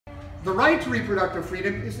the right to reproductive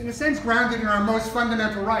freedom is in a sense grounded in our most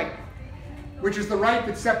fundamental right, which is the right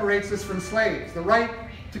that separates us from slaves, the right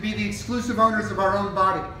to be the exclusive owners of our own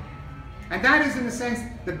body. And that is in a sense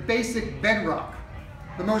the basic bedrock,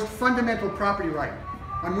 the most fundamental property right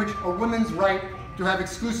on which a woman's right to have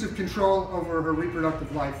exclusive control over her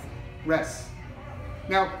reproductive life rests.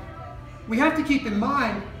 Now, we have to keep in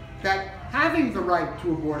mind that having the right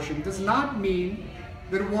to abortion does not mean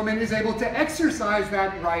that a woman is able to exercise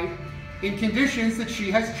that right in conditions that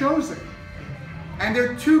she has chosen. And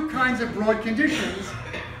there are two kinds of broad conditions,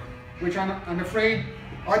 which I'm afraid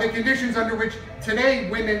are the conditions under which today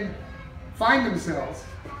women find themselves,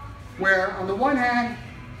 where on the one hand,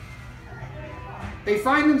 they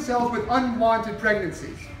find themselves with unwanted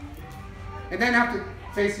pregnancies, and then have to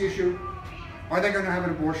face the issue, are they going to have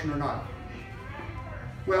an abortion or not?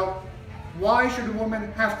 Well, why should a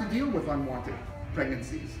woman have to deal with unwanted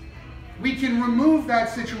pregnancies? We can remove that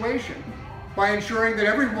situation by ensuring that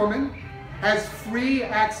every woman has free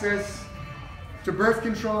access to birth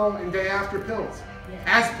control and day-after pills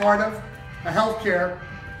as part of a health care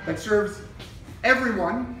that serves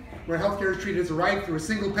everyone, where health care is treated as a right through a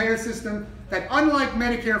single-payer system that, unlike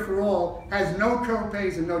Medicare for all, has no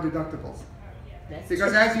co-pays and no deductibles.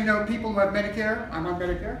 Because as you know, people who have Medicare, I'm on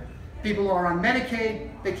Medicare, people who are on Medicaid,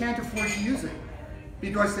 they can't afford to use it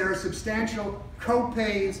because there are substantial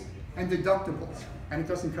co-pays and deductibles, and it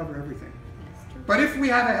doesn't cover everything. But if we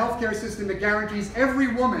have a healthcare system that guarantees every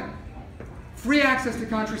woman free access to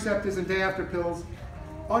contraceptives and day-after pills,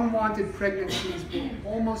 unwanted pregnancies will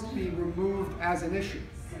almost be removed as an issue.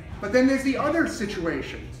 But then there's the other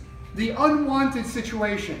situation, the unwanted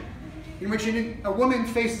situation, in which a woman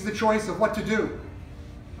faces the choice of what to do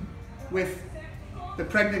with the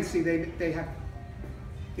pregnancy they have,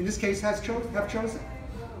 in this case, have chosen.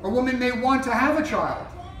 A woman may want to have a child,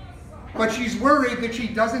 but she's worried that she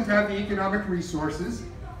doesn't have the economic resources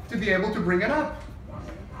to be able to bring it up.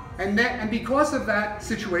 And because of that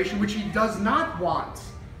situation, which she does not want,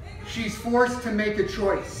 she's forced to make a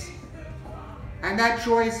choice. And that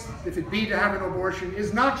choice, if it be to have an abortion,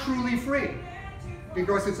 is not truly free,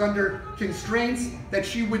 because it's under constraints that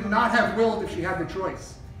she would not have willed if she had the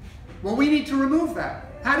choice. Well, we need to remove that.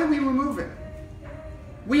 How do we remove it?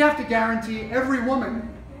 We have to guarantee every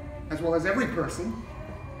woman, as well as every person,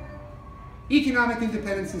 economic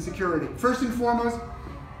independence and security. First and foremost,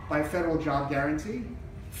 by a federal job guarantee,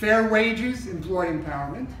 fair wages, employee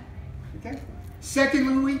empowerment. Okay?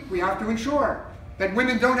 Secondly, we have to ensure that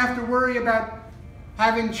women don't have to worry about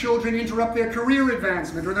having children interrupt their career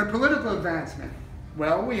advancement or their political advancement.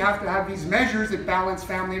 Well, we have to have these measures that balance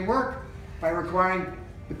family and work by requiring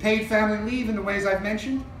the paid family leave in the ways I've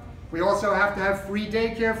mentioned. We also have to have free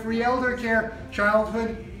daycare, free elder care,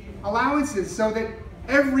 childhood allowances, so that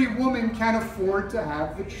every woman can afford to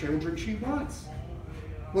have the children she wants.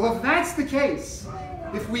 Well, if that's the case,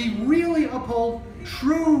 if we really uphold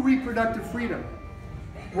true reproductive freedom,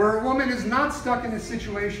 where a woman is not stuck in a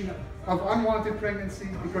situation of unwanted pregnancy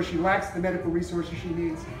because she lacks the medical resources she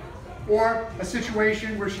needs, or a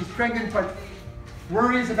situation where she's pregnant but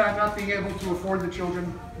worries about not being able to afford the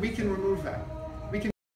children, we can remove that.